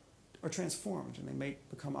are transformed and they may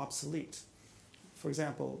become obsolete. For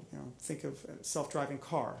example, think of a self-driving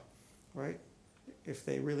car, right? If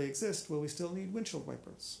they really exist, will we still need windshield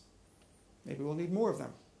wipers? Maybe we'll need more of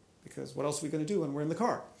them, because what else are we going to do when we're in the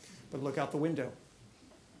car but look out the window?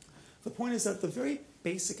 The point is that the very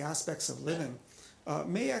basic aspects of living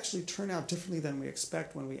may actually turn out differently than we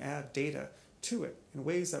expect when we add data to it in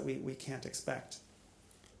ways that we can't expect.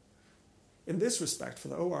 In this respect, for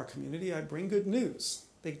the OR community, I bring good news.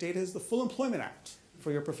 Big data is the Full Employment Act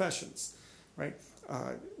for your professions, right?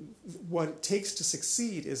 What it takes to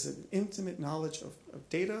succeed is an intimate knowledge of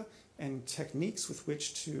data and techniques with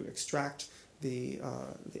which to extract the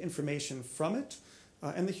information from it,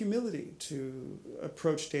 and the humility to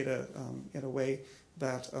approach data in a way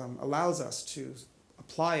that allows us to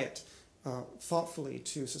apply it thoughtfully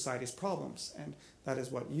to society's problems. And that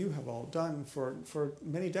is what you have all done for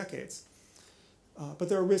many decades. But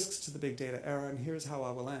there are risks to the big data era, and here's how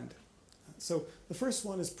I will end. So the first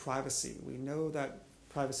one is privacy. We know that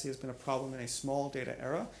privacy has been a problem in a small data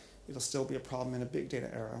era. It'll still be a problem in a big data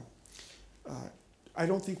era. I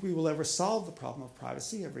don't think we will ever solve the problem of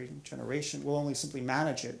privacy. Every generation will only simply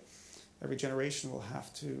manage it. Every generation will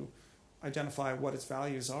have to identify what its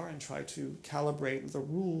values are and try to calibrate the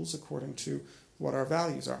rules according to what our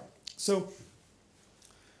values are. So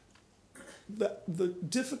the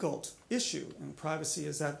difficult issue in privacy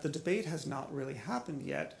is that the debate has not really happened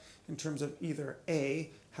yet in terms of either A,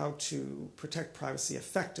 how to protect privacy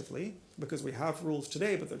effectively, because we have rules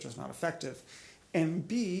today, but they're just not effective, and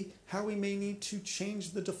B, how we may need to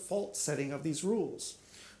change the default setting of these rules.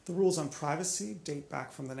 The rules on privacy date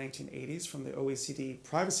back from the 1980s, from the OECD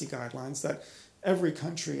privacy guidelines that every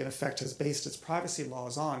country, in effect, has based its privacy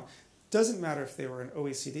laws on. Doesn't matter if they were an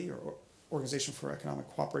OECD or Organization for Economic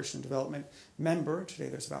Cooperation and Development member, today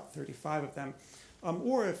there's about 35 of them,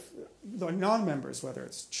 or if the non-members, whether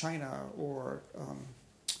it's China or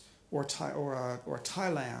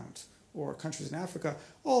Thailand, or countries in Africa,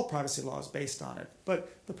 all privacy laws based on it. But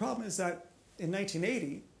the problem is that in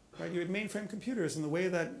 1980, right, you had mainframe computers, and the way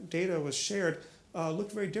that data was shared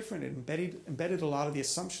looked very different. It embedded a lot of the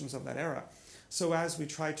assumptions of that era. So as we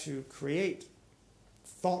try to create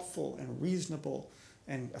thoughtful and reasonable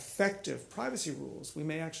and effective privacy rules, we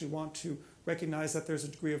may actually want to recognize that there's a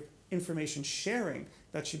degree of information sharing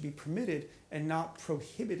that should be permitted and not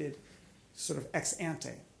prohibited sort of ex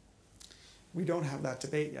ante. We don't have that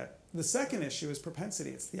debate yet. The second issue is propensity.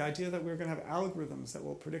 It's the idea that we're going to have algorithms that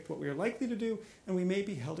will predict what we are likely to do, and we may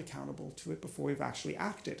be held accountable to it before we've actually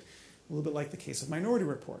acted. A little bit like the case of Minority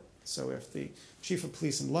Report. So if the chief of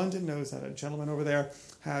police in London knows that a gentleman over there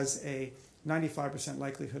has a 95%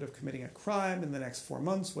 likelihood of committing a crime in the next 4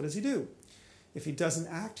 months, what does he do? If he doesn't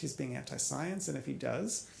act, he's being anti-science, and if he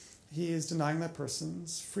does, he is denying that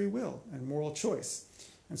person's free will and moral choice.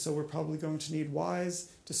 And so we're probably going to need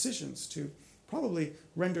wise decisions to probably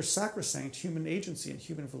render sacrosanct human agency and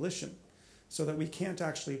human volition so that we can't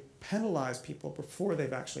actually penalize people before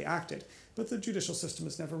they've actually acted. But the judicial system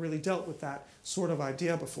has never really dealt with that sort of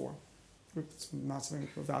idea before. It's not something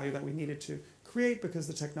of value that we needed to create because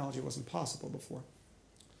the technology wasn't possible before.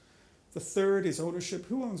 The third is ownership.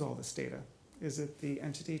 Who owns all this data? Is it the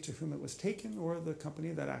entity to whom it was taken or the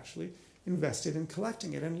company that actually invested in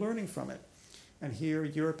collecting it and learning from it? And here,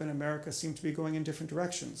 Europe and America seem to be going in different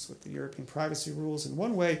directions, with the European privacy rules in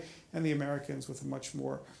one way, and the Americans with a much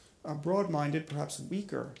more broad-minded, perhaps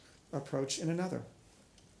weaker approach in another.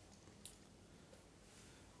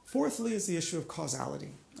 Fourthly is the issue of causality.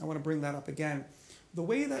 I want to bring that up again. The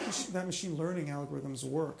way that machine learning algorithms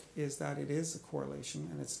work is that it is a correlation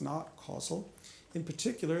and it's not causal. In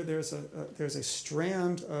particular, there's a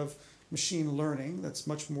strand of machine learning that's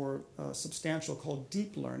much more substantial called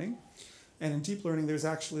deep learning. And in deep learning,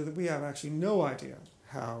 we have actually no idea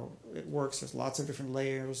how it works. There's lots of different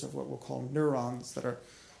layers of what we'll call neurons that are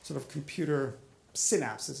sort of computer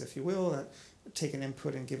synapses, if you will, that take an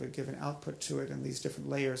input and give an output to it. And these different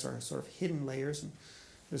layers are sort of hidden layers. And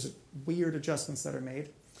there's weird adjustments that are made.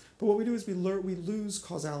 But what we do is we lose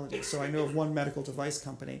causality. So I know of one medical device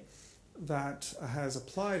company that has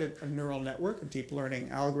applied a neural network, a deep learning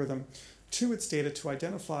algorithm, to its data to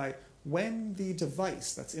identify when the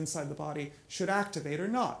device that's inside the body should activate or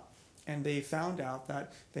not. And they found out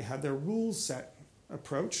that they had their rules set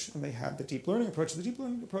approach and they had the deep learning approach. The deep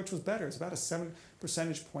learning approach was better. It's about a 7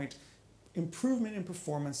 percentage point improvement in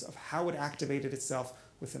performance of how it activated itself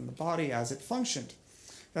within the body as it functioned.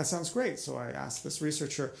 That sounds great. So I asked this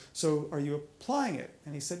researcher, so are you applying it?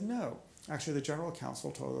 And he said, no. Actually, the General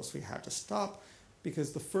Counsel told us we had to stop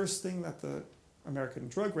because the first thing that the American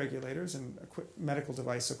drug regulators and medical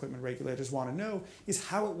device equipment regulators want to know is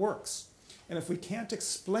how it works. And if we can't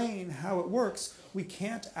explain how it works, we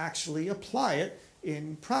can't actually apply it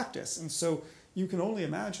in practice. And so you can only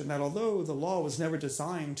imagine that although the law was never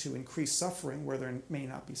designed to increase suffering where there may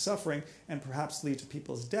not be suffering and perhaps lead to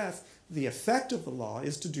people's death, the effect of the law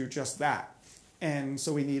is to do just that. And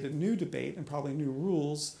so we need a new debate and probably new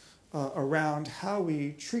rules around how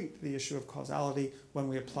we treat the issue of causality when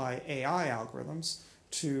we apply AI algorithms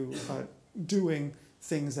to doing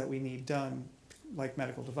things that we need done, like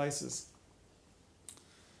medical devices.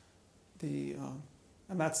 And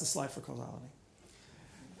that's the slide for causality.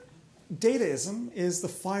 Dataism is the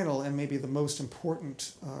final and maybe the most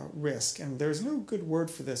important risk, and there's no good word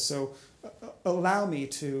for this, so allow me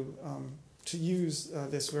to use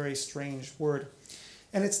this very strange word.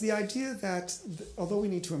 And it's the idea that although we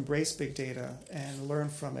need to embrace big data and learn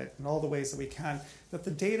from it in all the ways that we can, that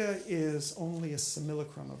the data is only a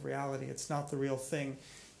simulacrum of reality. It's not the real thing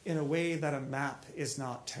in a way that a map is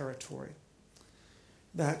not territory.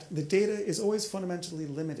 That the data is always fundamentally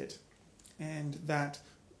limited and that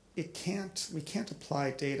we can't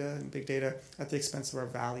apply data and big data at the expense of our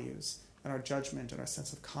values and our judgment and our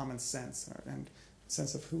sense of common sense and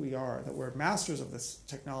sense of who we are, that we're masters of this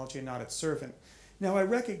technology and not its servant. Now, I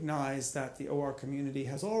recognize that the OR community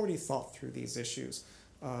has already thought through these issues.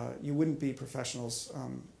 You wouldn't be professionals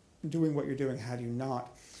doing what you're doing had you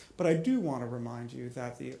not. But I do want to remind you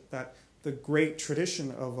that the great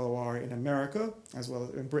tradition of OR in America, as well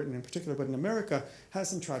as in Britain in particular, but in America,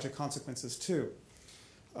 has some tragic consequences too.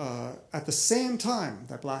 At the same time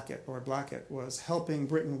that Blackett was helping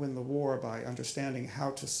Britain win the war by understanding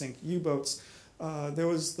how to sink U-boats, there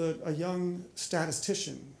was a young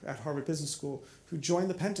statistician at Harvard Business School who joined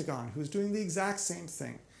the Pentagon, who was doing the exact same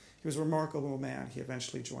thing. He was a remarkable man. He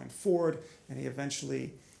eventually joined Ford, and he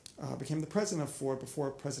eventually became the president of Ford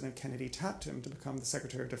before President Kennedy tapped him to become the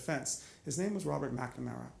Secretary of Defense. His name was Robert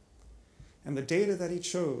McNamara. And the data that he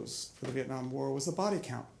chose for the Vietnam War was the body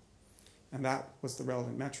count. And that was the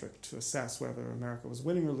relevant metric to assess whether America was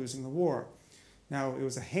winning or losing the war. Now, it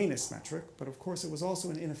was a heinous metric, but of course it was also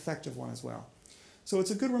an ineffective one as well. So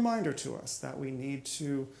it's a good reminder to us that we need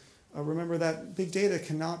to remember that big data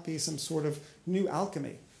cannot be some sort of new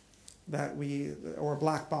alchemy or a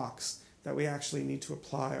black box, that we actually need to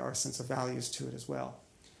apply our sense of values to it as well.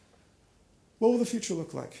 What will the future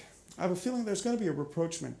look like? I have a feeling there's going to be a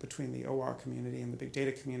rapprochement between the OR community and the big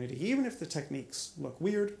data community, even if the techniques look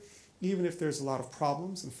weird, even if there's a lot of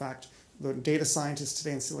problems. In fact, the data scientists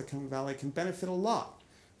today in Silicon Valley can benefit a lot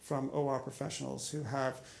from OR professionals who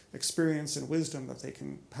have experience and wisdom that they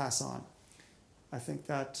can pass on. I think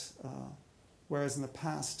that whereas in the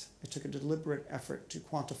past it took a deliberate effort to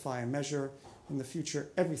quantify and measure, in the future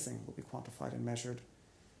everything will be quantified and measured,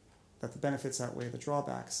 that the benefits outweigh the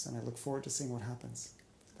drawbacks, and I look forward to seeing what happens.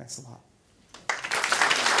 Thanks a lot.